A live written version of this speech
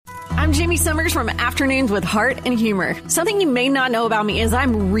I'm Jamie Summers from Afternoons with Heart and Humor. Something you may not know about me is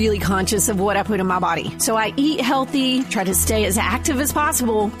I'm really conscious of what I put in my body. So I eat healthy, try to stay as active as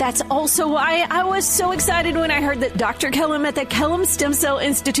possible. That's also why I was so excited when I heard that Dr. Kellum at the Kellum Stem Cell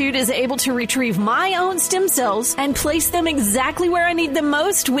Institute is able to retrieve my own stem cells and place them exactly where I need them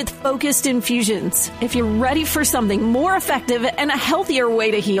most with focused infusions. If you're ready for something more effective and a healthier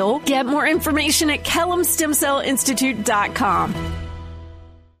way to heal, get more information at KellumStemCellInstitute.com.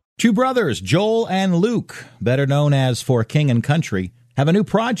 Two brothers, Joel and Luke, better known as For King and Country, have a new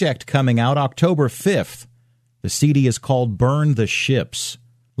project coming out October 5th. The CD is called Burn the Ships.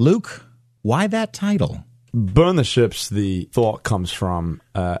 Luke, why that title? Burn the Ships, the thought comes from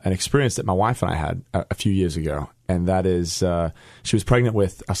an experience that my wife and I had a few years ago. And that is, she was pregnant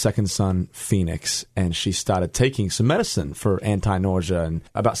with our second son, Phoenix, and she started taking some medicine for anti-nausea. And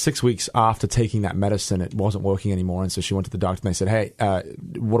about 6 weeks after taking that medicine, it wasn't working anymore. And so she went to the doctor and they said, hey,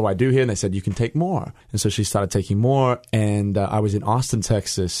 what do I do here? And they said, you can take more. And so she started taking more. And I was in Austin,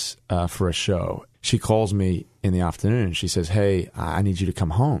 Texas for a show. She calls me in the afternoon and she says, hey, I need you to come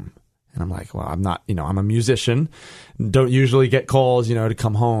home. And I'm like, well, I'm not, I'm a musician. Don't usually get calls, to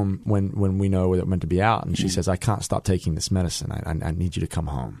come home when we know we're meant to be out. And she says, I can't stop taking this medicine. I need you to come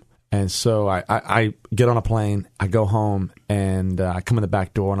home. And so I get on a plane, I go home, and I come in the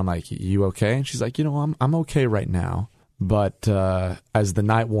back door, and I'm like, you okay? And she's like, I'm okay right now. But as the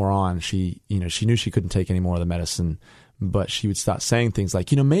night wore on, she knew she couldn't take any more of the medicine. But she would start saying things like,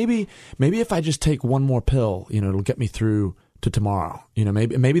 maybe if I just take one more pill, it'll get me through to tomorrow.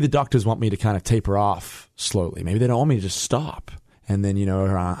 Maybe the doctors want me to kind of taper off slowly. Maybe they don't want me to just stop. And then,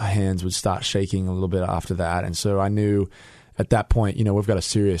 her hands would start shaking a little bit after that. And so I knew at that point, we've got a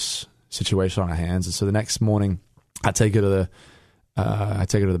serious situation on our hands. And so the next morning, I take her to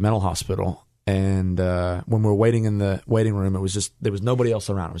the mental hospital. And when we were waiting in the waiting room, there was nobody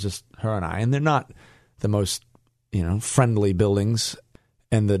else around. It was just her and I. And they're not the most, friendly buildings.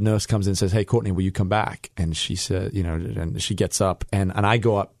 And the nurse comes in and says, hey, Courtney, will you come back? And she said, and she gets up and I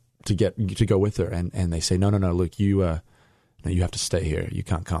go up to go with her. And they say, no, Luke, you have to stay here. You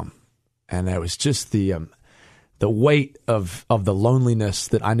can't come. And that was just the weight of the loneliness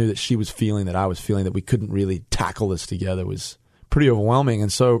that I knew that she was feeling, that I was feeling, that we couldn't really tackle this together was pretty overwhelming.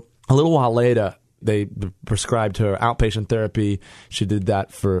 And so a little while later, they prescribed her outpatient therapy. She did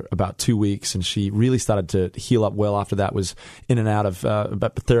that for about 2 weeks, and she really started to heal up well after that, was in and out of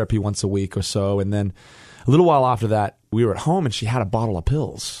therapy once a week or so. And then a little while after that, we were at home, and she had a bottle of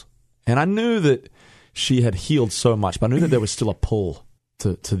pills. And I knew that she had healed so much, but I knew that there was still a pull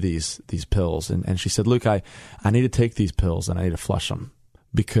to these pills. And she said, Luke, I need to take these pills, and I need to flush them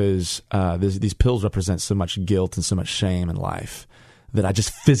because these pills represent so much guilt and so much shame in life that I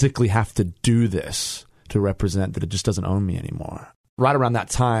just physically have to do this to represent that it just doesn't own me anymore. Right around that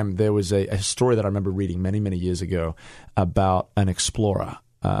time, there was a story that I remember reading many, many years ago about an explorer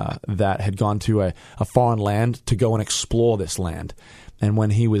that had gone to a foreign land to go and explore this land. And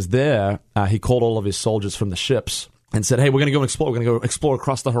when he was there, he called all of his soldiers from the ships and said, hey, we're going to go explore. We're going to go explore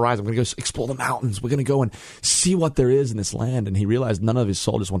across the horizon. We're going to go explore the mountains. We're going to go and see what there is in this land. And he realized none of his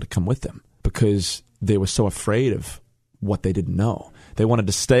soldiers wanted to come with him because they were so afraid of what they didn't know. They wanted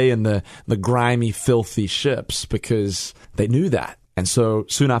to stay in the grimy, filthy ships because they knew that. And so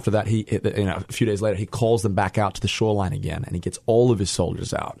soon after that, a few days later, he calls them back out to the shoreline again, and he gets all of his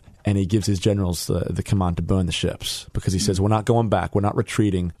soldiers out, and he gives his generals the command to burn the ships because he says, we're not going back, we're not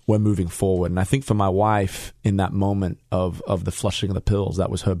retreating, we're moving forward. And I think for my wife, in that moment of the flushing of the pills,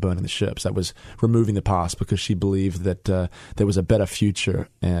 that was her burning the ships. That was removing the past because she believed that there was a better future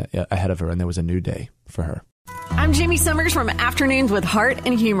ahead of her, and there was a new day for her. I'm Jamie Summers from Afternoons with Heart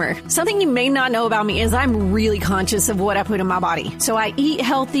and Humor. Something you may not know about me is I'm really conscious of what I put in my body. So I eat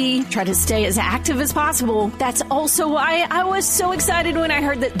healthy, try to stay as active as possible. That's also why I was so excited when I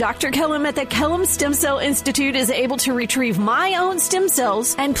heard that Dr. Kellum at the Kellum Stem Cell Institute is able to retrieve my own stem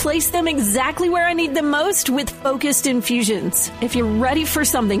cells and place them exactly where I need them most with focused infusions. If you're ready for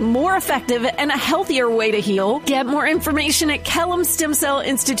something more effective and a healthier way to heal, get more information at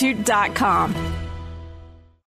KellumStemCellInstitute.com.